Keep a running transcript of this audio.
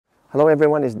Hello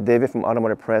everyone, it's David from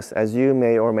Automotive Press. As you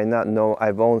may or may not know,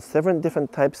 I've owned 7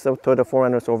 different types of Toyota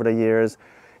 4Runners over the years,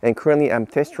 and currently I'm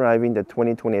test driving the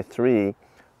 2023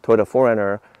 Toyota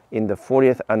 4Runner in the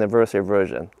 40th anniversary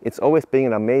version. It's always been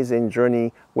an amazing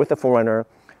journey with the 4Runner,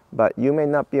 but you may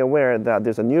not be aware that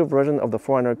there's a new version of the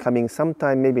 4Runner coming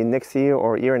sometime maybe next year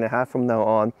or a year and a half from now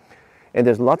on, and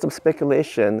there's lots of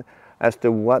speculation as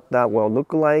to what that will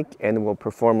look like and will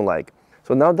perform like.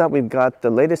 So now that we've got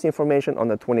the latest information on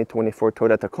the 2024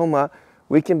 Toyota Tacoma,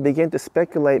 we can begin to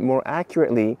speculate more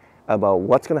accurately about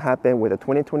what's going to happen with the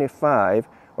 2025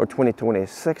 or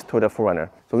 2026 Toyota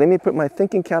 4Runner. So let me put my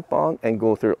thinking cap on and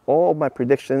go through all my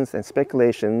predictions and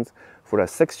speculations for the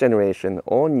 6th generation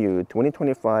all-new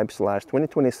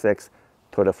 2025/2026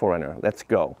 Toyota 4Runner. Let's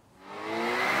go.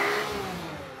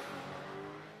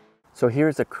 So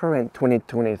here's the current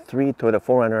 2023 Toyota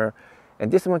 4Runner. And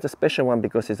this one's a special one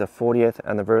because it's a 40th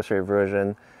anniversary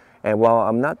version. And while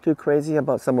I'm not too crazy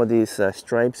about some of these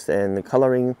stripes and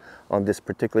coloring on this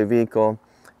particular vehicle,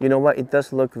 you know what? It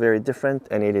does look very different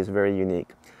and it is very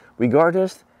unique.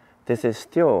 Regardless, this is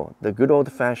still the good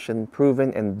old-fashioned,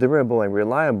 proven and durable and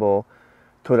reliable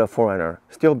Toyota 4Runner,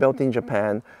 still built in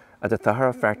Japan at the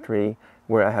Tahara factory,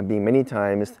 where I have been many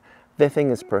times. This thing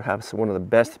is perhaps one of the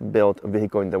best built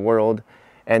vehicles in the world.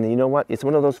 And you know what? It's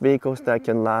one of those vehicles that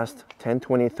can last 10,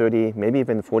 20, 30, maybe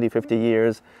even 40, 50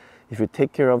 years if you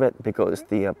take care of it, because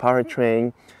the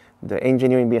powertrain, the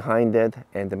engineering behind it,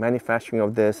 and the manufacturing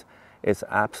of this is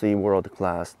absolutely world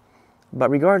class.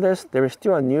 But regardless, there is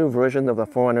still a new version of the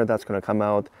 4Runner that's going to come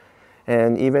out.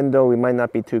 And even though we might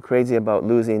not be too crazy about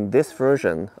losing this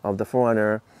version of the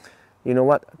 4Runner, you know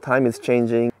what? Time is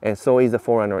changing, and so is the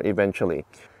 4Runner eventually.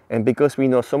 And because we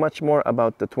know so much more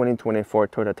about the 2024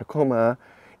 Toyota Tacoma,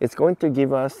 it's going to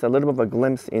give us a little bit of a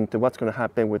glimpse into what's going to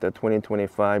happen with the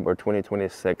 2025 or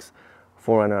 2026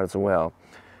 4Runner as well.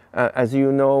 As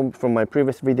you know from my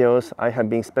previous videos, I have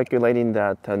been speculating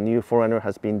that a new 4Runner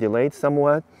has been delayed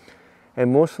somewhat,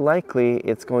 and most likely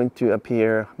it's going to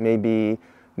appear maybe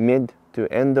mid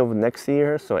to end of next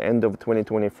year, so end of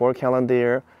 2024 calendar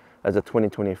year as a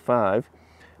 2025.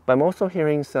 But I'm also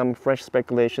hearing some fresh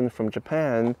speculation from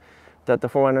Japan that the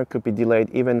 4Runner could be delayed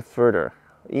even further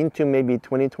into maybe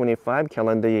 2025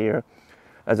 calendar year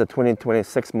as a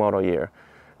 2026 model year.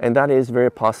 And that is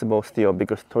very possible still,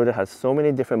 because Toyota has so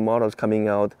many different models coming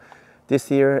out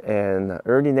this year and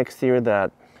early next year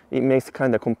that it makes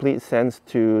kind of complete sense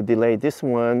to delay this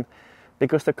one,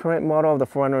 because the current model of the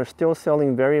 4Runner is still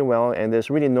selling very well and there's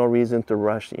really no reason to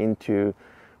rush into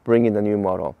bringing the new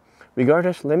model.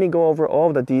 Regardless, let me go over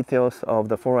all the details of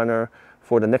the 4Runner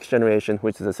for the next generation,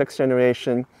 which is the 6th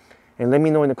generation. And let me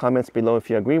know in the comments below if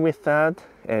you agree with that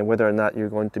and whether or not you're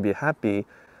going to be happy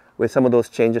with some of those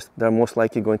changes that are most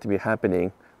likely going to be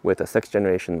happening with the 6th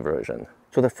generation version.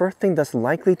 So the first thing that's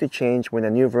likely to change when a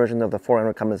new version of the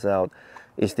 4Runner comes out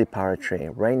is the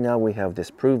powertrain. Right now we have this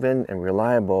proven and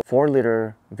reliable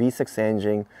 4-liter V6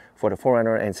 engine for the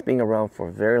 4Runner, and it's been around for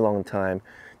a very long time.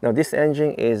 Now this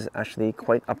engine is actually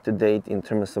quite up to date in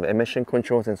terms of emission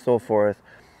controls and so forth,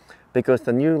 because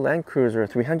the new Land Cruiser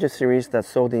 300 series that's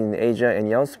sold in Asia and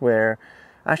elsewhere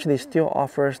actually still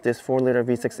offers this 4-liter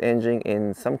V6 engine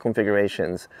in some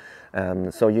configurations.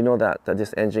 So you know that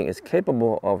this engine is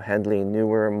capable of handling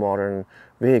newer modern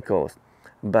vehicles.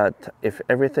 But if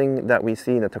everything that we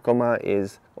see in the Tacoma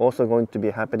is also going to be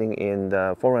happening in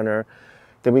the 4Runner,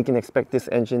 then we can expect this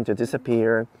engine to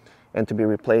disappear and to be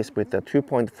replaced with the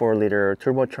 2.4-liter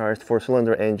turbocharged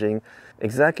 4-cylinder engine,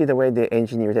 exactly the way they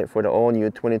engineered it for the all-new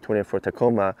 2024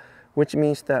 Tacoma, which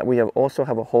means that we also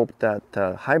have a hope that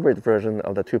the hybrid version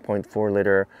of the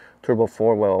 2.4-liter Turbo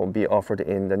 4 will be offered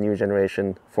in the new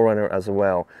generation 4Runner as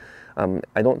well.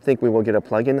 I don't think we will get a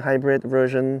plug-in hybrid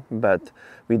version, but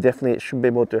we definitely should be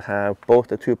able to have both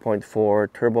the 2.4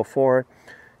 Turbo 4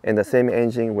 and the same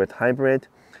engine with hybrid.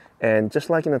 And just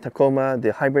like in the Tacoma,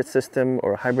 the hybrid system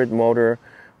or hybrid motor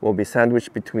will be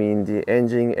sandwiched between the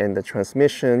engine and the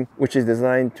transmission, which is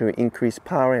designed to increase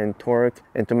power and torque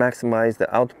and to maximize the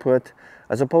output,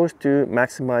 as opposed to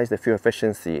maximize the fuel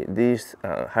efficiency. This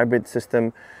hybrid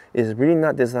system is really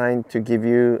not designed to give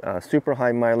you super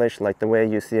high mileage like the way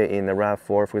you see it in the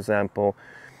RAV4, for example,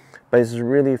 but it's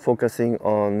really focusing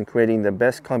on creating the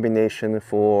best combination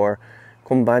for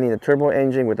combining the turbo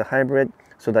engine with the hybrid,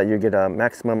 so that you get a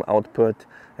maximum output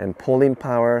and pulling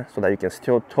power so that you can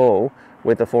still tow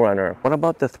with the 4Runner. What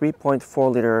about the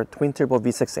 3.4-liter twin-turbo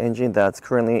V6 engine that's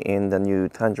currently in the new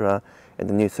Tundra and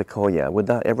the new Sequoia? Would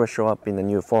that ever show up in the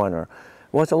new 4Runner?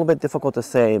 Well, it's a little bit difficult to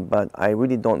say, but I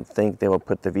really don't think they will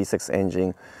put the V6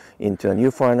 engine into a new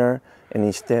 4Runner, and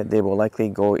instead they will likely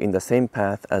go in the same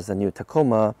path as the new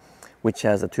Tacoma, which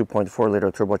has a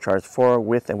 2.4-liter turbocharged 4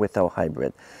 with and without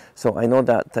hybrid. So I know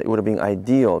that it would have been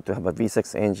ideal to have a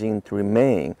V6 engine to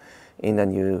remain in the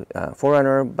new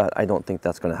 4Runner, but I don't think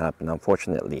that's going to happen,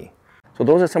 unfortunately. So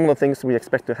those are some of the things we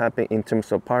expect to happen in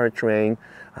terms of powertrain.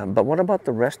 But what about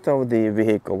the rest of the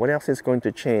vehicle? What else is going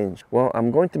to change? Well,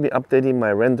 I'm going to be updating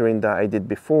my rendering that I did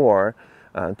before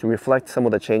to reflect some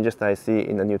of the changes that I see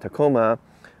in the new Tacoma.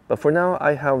 But for now,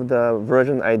 I have the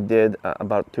version I did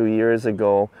about 2 years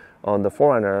ago on the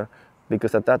 4Runner,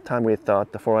 because at that time we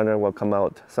thought the 4Runner will come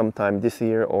out sometime this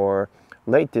year or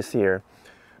late this year.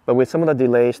 But with some of the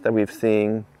delays that we've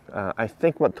seen, I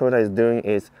think what Toyota is doing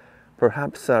is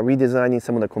perhaps redesigning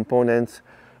some of the components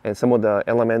and some of the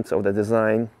elements of the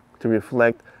design to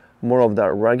reflect more of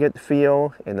the rugged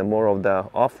feel and more of the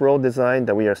off-road design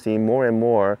that we are seeing more and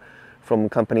more from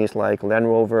companies like Land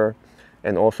Rover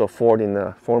and also Ford in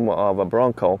the form of a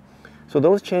Bronco. So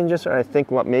those changes are, I think,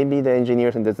 what maybe the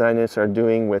engineers and designers are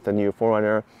doing with the new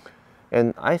 4Runner.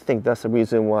 And I think that's the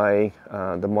reason why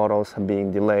the models are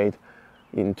being delayed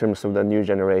in terms of the new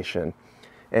generation.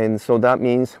 And so that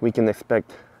means we can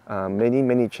expect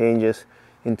many changes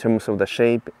in terms of the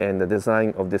shape and the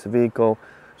design of this vehicle.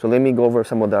 So let me go over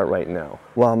some of that right now.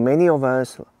 While many of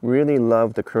us really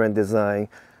love the current design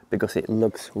because it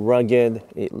looks rugged,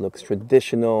 it looks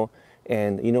traditional,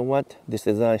 and you know what? This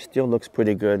design still looks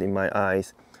pretty good in my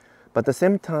eyes. But at the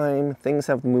same time, things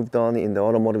have moved on in the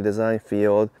automotive design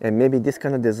field, and maybe this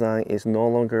kind of design is no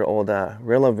longer all that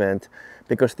relevant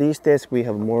because these days we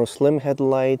have more slim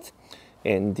headlights,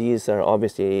 and these are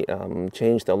obviously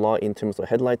changed a lot in terms of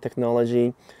headlight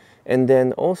technology. And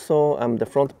then also the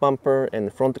front bumper and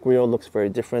the front grille looks very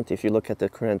different if you look at the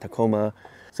current Tacoma.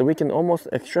 So we can almost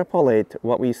extrapolate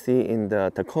what we see in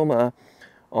the Tacoma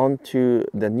onto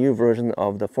the new version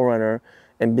of the 4Runner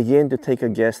and begin to take a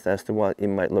guess as to what it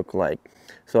might look like.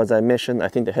 So as I mentioned, I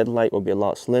think the headlight will be a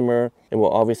lot slimmer. It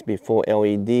will obviously be full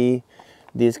LED.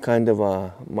 These kind of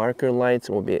marker lights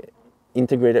will be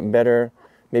integrated better.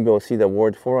 Maybe we'll see the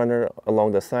word 4Runner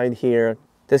along the side here.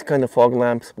 This kind of fog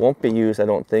lamps won't be used, I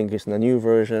don't think, in the new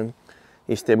version.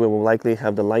 Instead, we will likely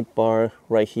have the light bar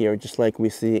right here, just like we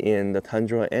see in the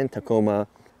Tundra and Tacoma.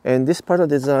 And this part of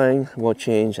the design will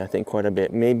change, I think, quite a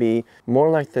bit. Maybe more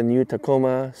like the new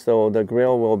Tacoma, so the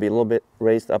grille will be a little bit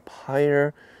raised up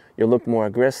higher. You'll look more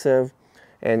aggressive,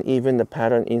 and even the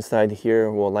pattern inside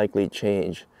here will likely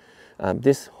change.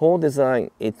 This whole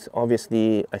design, it's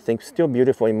obviously, I think, still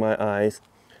beautiful in my eyes,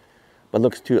 but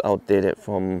looks too outdated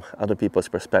from other people's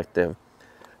perspective.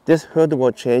 This hood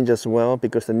will change as well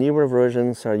because the newer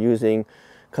versions are using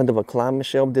kind of a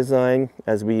clamshell design,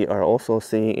 as we are also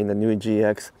seeing in the new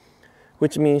GX,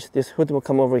 which means this hood will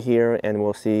come over here and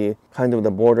we'll see kind of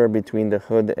the border between the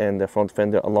hood and the front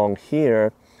fender along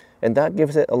here, and that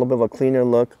gives it a little bit of a cleaner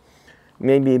look.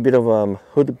 Maybe a bit of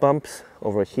hood bumps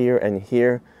over here and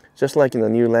here, just like in the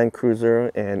new Land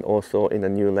Cruiser and also in the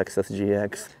new Lexus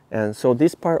GX. And so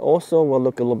this part also will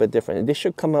look a little bit different. This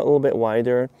should come out a little bit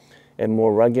wider and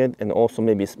more rugged and also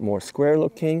maybe more square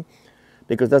looking,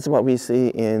 because that's what we see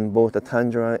in both the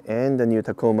Tundra and the new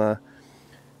Tacoma.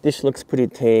 This looks pretty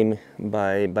tame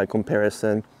by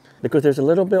comparison, because there's a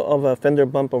little bit of a fender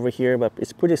bump over here, but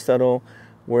it's pretty subtle,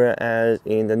 whereas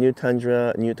in the new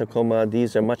Tundra, new Tacoma,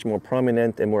 these are much more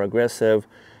prominent and more aggressive,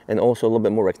 and also a little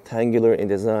bit more rectangular in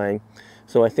design.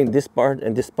 So I think this part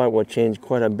and this part will change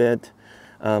quite a bit.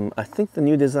 I think the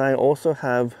new design also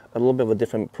have a little bit of a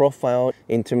different profile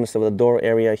in terms of the door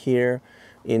area here.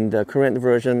 In the current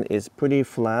version is pretty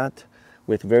flat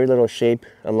with very little shape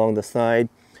along the side,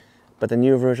 but the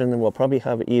new version will probably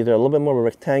have either a little bit more of a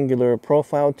rectangular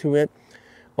profile to it,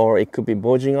 or it could be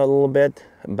bulging out a little bit.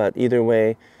 But either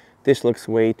way, this looks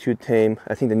way too tame.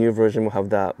 I think the new version will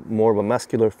have that more of a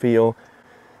muscular feel.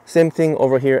 Same thing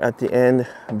over here at the end.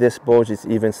 This bulge is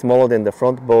even smaller than the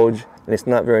front bulge, and it's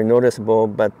not very noticeable,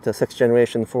 but the 6th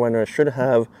generation 4Runner should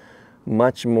have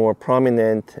much more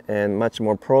prominent and much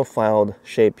more profiled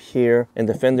shape here, and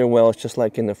the fender wells, just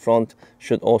like in the front,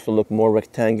 should also look more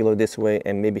rectangular this way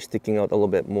and maybe sticking out a little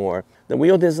bit more. The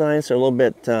wheel designs are a little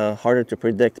bit harder to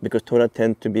predict because Toyota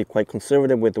tend to be quite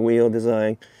conservative with the wheel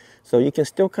design, so you can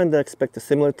still kind of expect a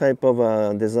similar type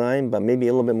of design, but maybe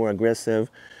a little bit more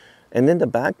aggressive. And then the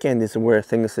back end is where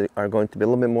things are going to be a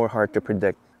little bit more hard to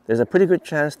predict. There's a pretty good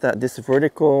chance that this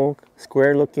vertical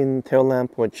square looking tail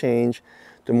lamp will change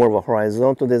to more of a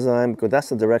horizontal design, because that's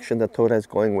the direction that Toyota is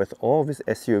going with all of its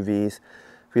SUVs.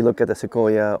 If we look at the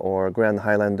Sequoia or Grand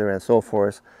Highlander and so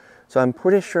forth. So I'm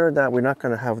pretty sure that we're not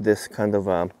going to have this kind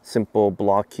of simple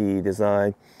blocky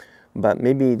design, but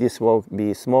maybe this will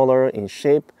be smaller in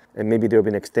shape, and maybe there will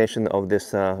be an extension of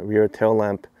this rear tail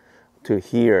lamp to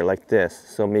here like this.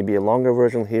 So maybe a longer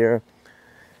version here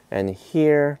and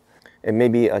here, and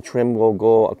maybe a trim will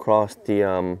go across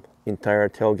the entire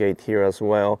tailgate here as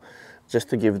well, just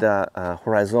to give that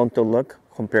horizontal look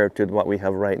compared to what we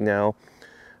have right now.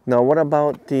 Now, what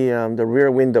about the rear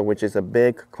window, which is a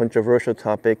big controversial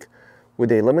topic? Would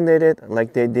they eliminate it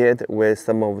like they did with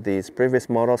some of these previous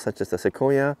models, such as the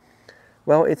Sequoia?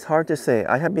 Well, it's hard to say.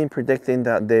 I have been predicting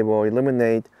that they will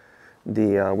eliminate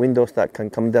the windows that can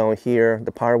come down here,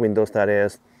 the power windows that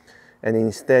is, and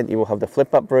instead you will have the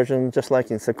flip-up version, just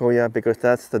like in Sequoia, because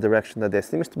that's the direction that they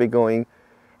seems to be going,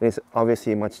 and it's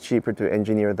obviously much cheaper to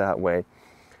engineer that way.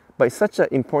 But it's such an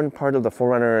important part of the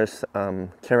 4Runner's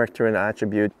character and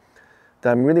attribute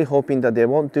that I'm really hoping that they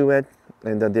won't do it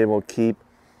and that they will keep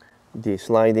the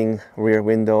sliding rear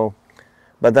window.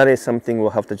 But that is something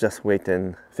we'll have to just wait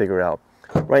and figure out.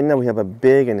 Right now we have a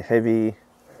big and heavy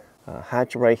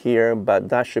hatch right here, but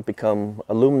that should become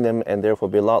aluminum and therefore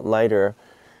be a lot lighter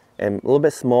and a little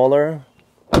bit smaller,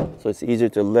 so it's easier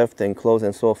to lift and close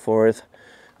and so forth.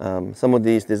 Some of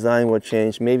these design will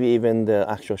change. Maybe even the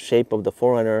actual shape of the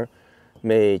 4Runner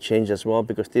may change as well,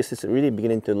 because this is really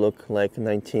beginning to look like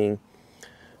 1990s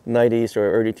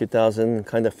or early 2000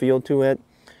 kind of feel to it.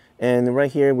 And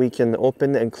right here we can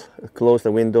open and close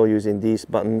the window using these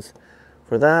buttons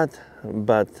for that.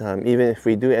 But even if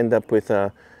we do end up with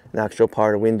an actual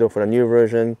power window for the new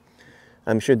version,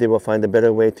 I'm sure they will find a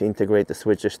better way to integrate the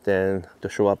switches than to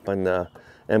show up on the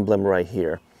emblem right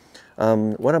here.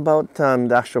 What about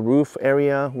the actual roof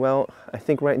area? Well, I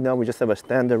think right now we just have a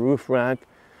standard roof rack,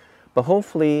 but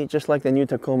hopefully, just like the new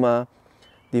Tacoma,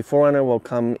 the 4Runner will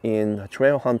come in a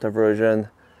Trail Hunter version,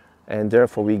 and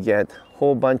therefore we get a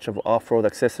whole bunch of off-road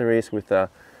accessories with a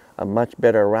much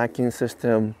better racking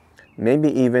system, maybe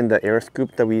even the air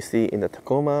scoop that we see in the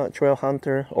Tacoma Trail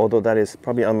Hunter, although that is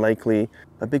probably unlikely.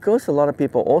 But because a lot of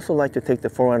people also like to take the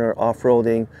 4Runner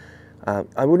off-roading,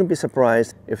 I wouldn't be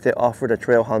surprised if they offered a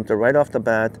Trail Hunter right off the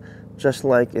bat, just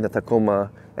like in the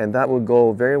Tacoma, and that would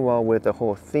go very well with the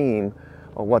whole theme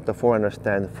of what the 4Runner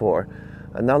stands for.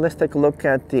 Now let's take a look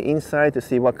at the inside to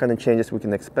see what kind of changes we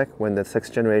can expect when the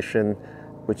 6th generation,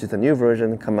 which is the new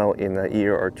version, come out in a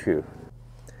year or two.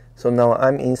 So now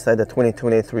I'm inside the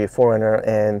 2023 4Runner,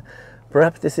 and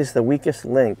perhaps this is the weakest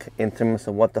link in terms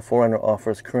of what the 4Runner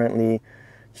offers currently,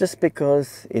 just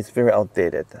because it's very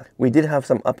outdated. We did have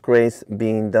some upgrades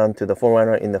being done to the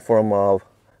 4Runner in the form of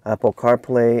Apple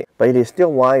CarPlay, but it is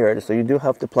still wired, so you do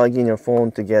have to plug in your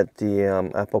phone to get the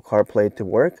Apple CarPlay to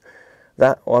work.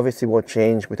 That obviously will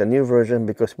change with the new version,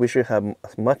 because we should have a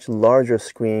much larger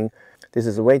screen. This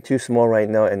is way too small right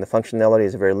now and the functionality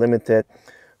is very limited.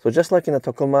 So just like in the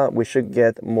Tacoma, we should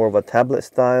get more of a tablet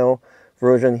style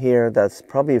version here that's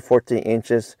probably 14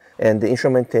 inches, and the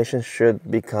instrumentation should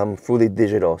become fully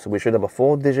digital. So we should have a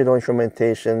full digital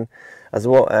instrumentation as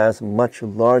well as much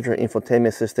larger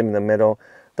infotainment system in the middle.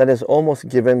 That is almost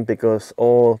given, because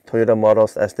all Toyota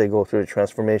models, as they go through the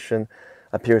transformation,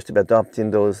 appears to be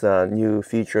adopting those new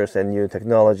features and new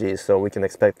technologies, so we can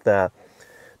expect that.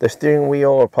 The steering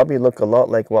wheel will probably look a lot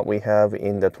like what we have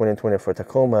in the 2024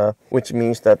 Tacoma, which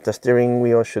means that the steering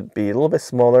wheel should be a little bit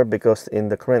smaller, because in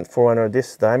the current 4Runner,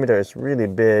 this diameter is really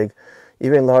big,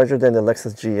 even larger than the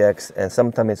Lexus GX, and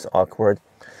sometimes it's awkward.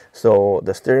 So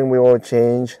the steering wheel will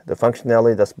change, the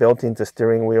functionality that's built into the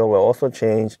steering wheel will also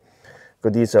change,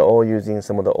 because these are all using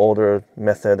some of the older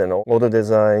method and older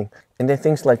design. And then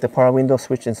things like the power window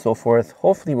switch and so forth,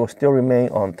 hopefully will still remain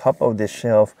on top of this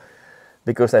shelf,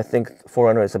 because I think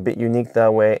 4Runner is a bit unique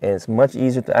that way, and it's much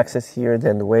easier to access here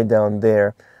than way down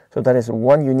there. So that is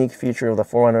one unique feature of the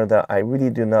 4Runner that I really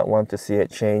do not want to see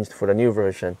it changed for the new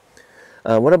version.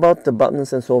 What about the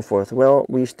buttons and so forth? Well,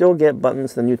 we still get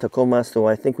buttons in the new Tacoma, so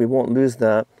I think we won't lose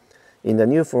that in the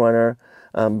new 4Runner.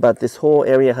 But this whole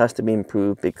area has to be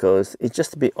improved, because it's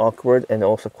just a bit awkward and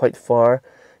also quite far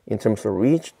in terms of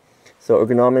reach. So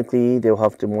ergonomically, they'll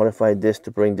have to modify this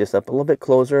to bring this up a little bit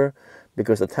closer,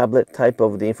 because the tablet type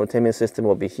of the infotainment system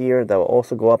will be here. That will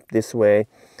also go up this way,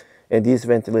 and these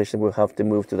ventilation will have to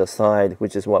move to the side,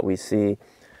 which is what we see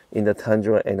in the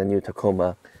Tundra and the new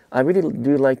Tacoma. I really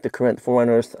do like the current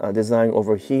 4Runner's design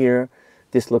over here.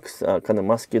 This looks kind of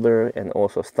muscular and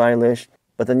also stylish.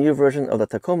 But the new version of the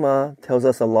Tacoma tells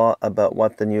us a lot about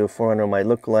what the new 4Runner might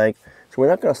look like. So we're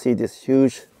not going to see this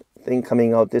huge thing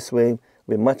coming out this way.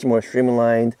 We're much more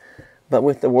streamlined, but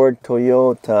with the word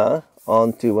Toyota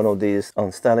onto one of these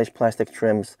stylish plastic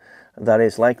trims, that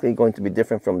is likely going to be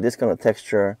different from this kind of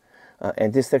texture.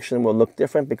 And this section will look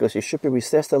different, because it should be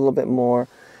recessed a little bit more.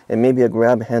 and maybe a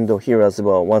grab handle here as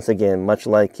well. Once again, much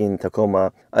like in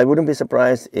Tacoma. I wouldn't be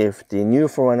surprised if the new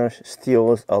 4Runner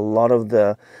steals a lot of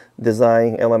the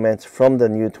design elements from the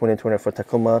new 2024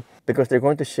 Tacoma, because they're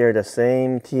going to share the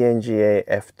same TNGA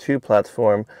F2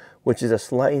 platform, which is a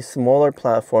slightly smaller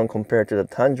platform compared to the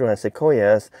Tundra and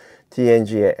Sequoia's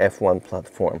TNGA F1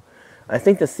 platform. I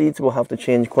think the seats will have to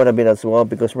change quite a bit as well,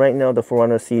 because right now the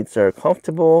 4Runner seats are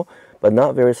comfortable but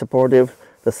not very supportive.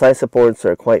 The side supports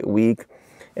are quite weak,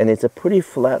 and it's a pretty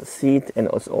flat seat, and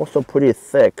it's also pretty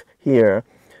thick here,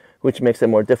 which makes it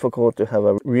more difficult to have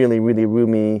a really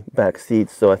roomy back seat.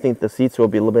 So I think the seats will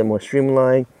be a little bit more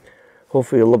streamlined,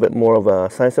 hopefully a little bit more of a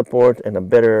side support and a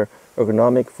better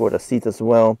ergonomic for the seat as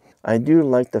well. I do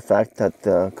like the fact that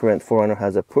the current 4Runner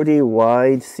has a pretty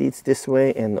wide seats this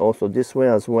way and also this way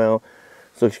as well.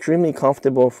 So extremely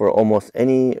comfortable for almost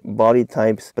any body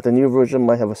types, but the new version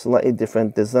might have a slightly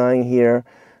different design here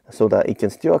so that it can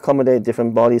still accommodate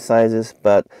different body sizes,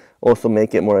 but also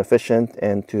make it more efficient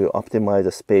and to optimize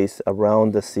the space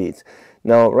around the seats.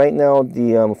 Now, right now,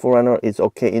 the 4Runner is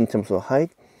okay in terms of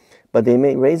height, but they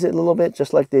may raise it a little bit,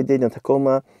 just like they did in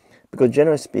Tacoma, because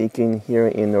generally speaking, here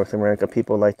in North America,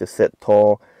 people like to sit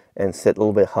tall and sit a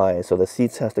little bit high, so the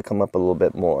seats have to come up a little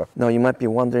bit more. Now, you might be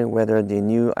wondering whether the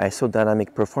new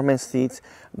isodynamic performance seats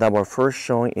that were first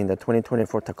shown in the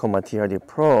 2024 Tacoma TRD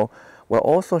Pro will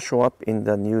also show up in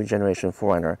the new generation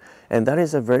 4Runner, and that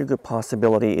is a very good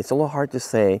possibility. It's a little hard to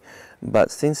say,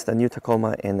 but since the new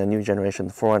Tacoma and the new generation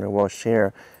 4Runner will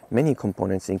share many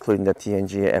components, including the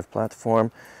TNGA F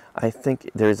platform, I think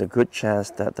there is a good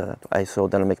chance that the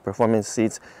isodynamic performance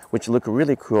seats, which look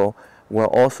really cool, will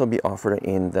also be offered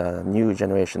in the new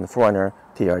generation 4Runner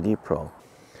TRD Pro.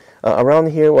 Around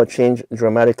here will change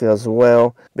dramatically as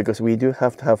well, because we do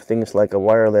have to have things like a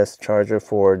wireless charger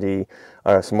for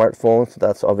our smartphones.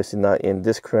 That's obviously not in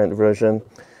this current version.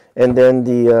 And then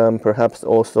the perhaps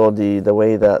also the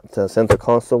way that center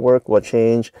console work will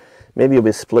change. Maybe it'll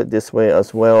be split this way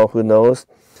as well, who knows,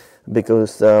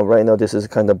 because right now this is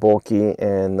kind of bulky,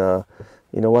 and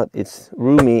you know what, it's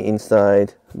roomy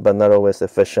inside but not always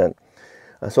efficient.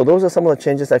 So those are some of the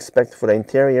changes I expect for the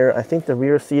interior. I think the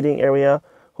rear seating area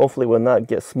hopefully will not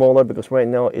get smaller, because right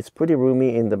now it's pretty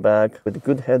roomy in the back with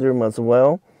good headroom as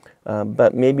well.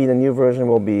 But maybe the new version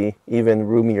will be even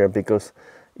roomier, because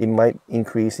it might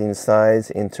increase in size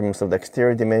in terms of the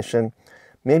exterior dimension.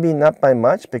 Maybe not by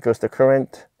much, because the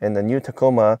current and the new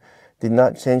Tacoma did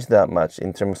not change that much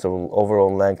in terms of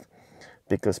overall length,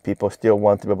 because people still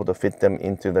want to be able to fit them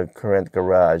into the current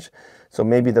garage. So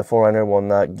maybe the 4Runner will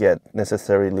not get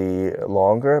necessarily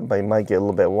longer, but it might get a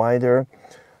little bit wider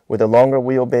with a longer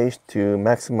wheelbase to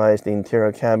maximize the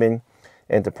interior cabin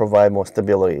and to provide more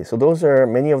stability. So those are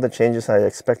many of the changes I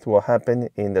expect will happen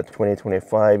in the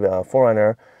 2025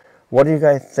 4Runner. What do you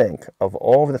guys think of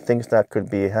all of the things that could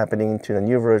be happening to the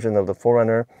new version of the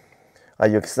 4Runner? Are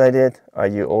you excited? Are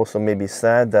you also maybe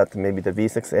sad that maybe the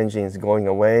V6 engine is going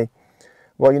away?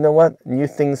 Well, you know what? New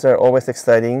things are always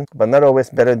exciting, but not always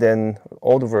better than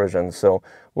old versions. So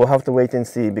we'll have to wait and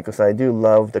see, because I do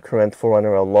love the current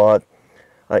 4Runner a lot.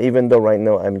 Even though right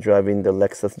now I'm driving the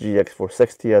Lexus GX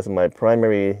 460 as my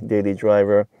primary daily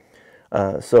driver.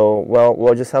 So, well,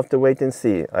 we'll just have to wait and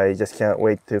see. I just can't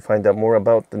wait to find out more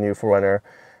about the new 4Runner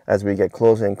as we get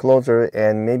closer and closer,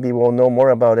 and maybe we'll know more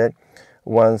about it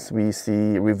once we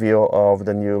see reveal of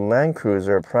the new Land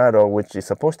Cruiser Prado, which is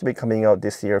supposed to be coming out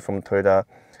this year from Toyota.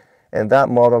 And that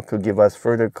model could give us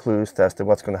further clues as to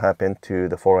what's going to happen to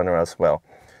the 4Runner as well.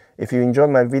 If you enjoyed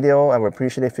my video, I would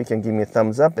appreciate it if you can give me a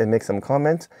thumbs up and make some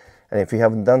comments. And if you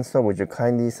haven't done so, would you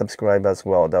kindly subscribe as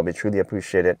well? That would be truly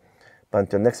appreciated. But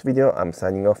until next video, I'm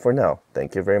signing off for now.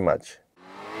 Thank you very much.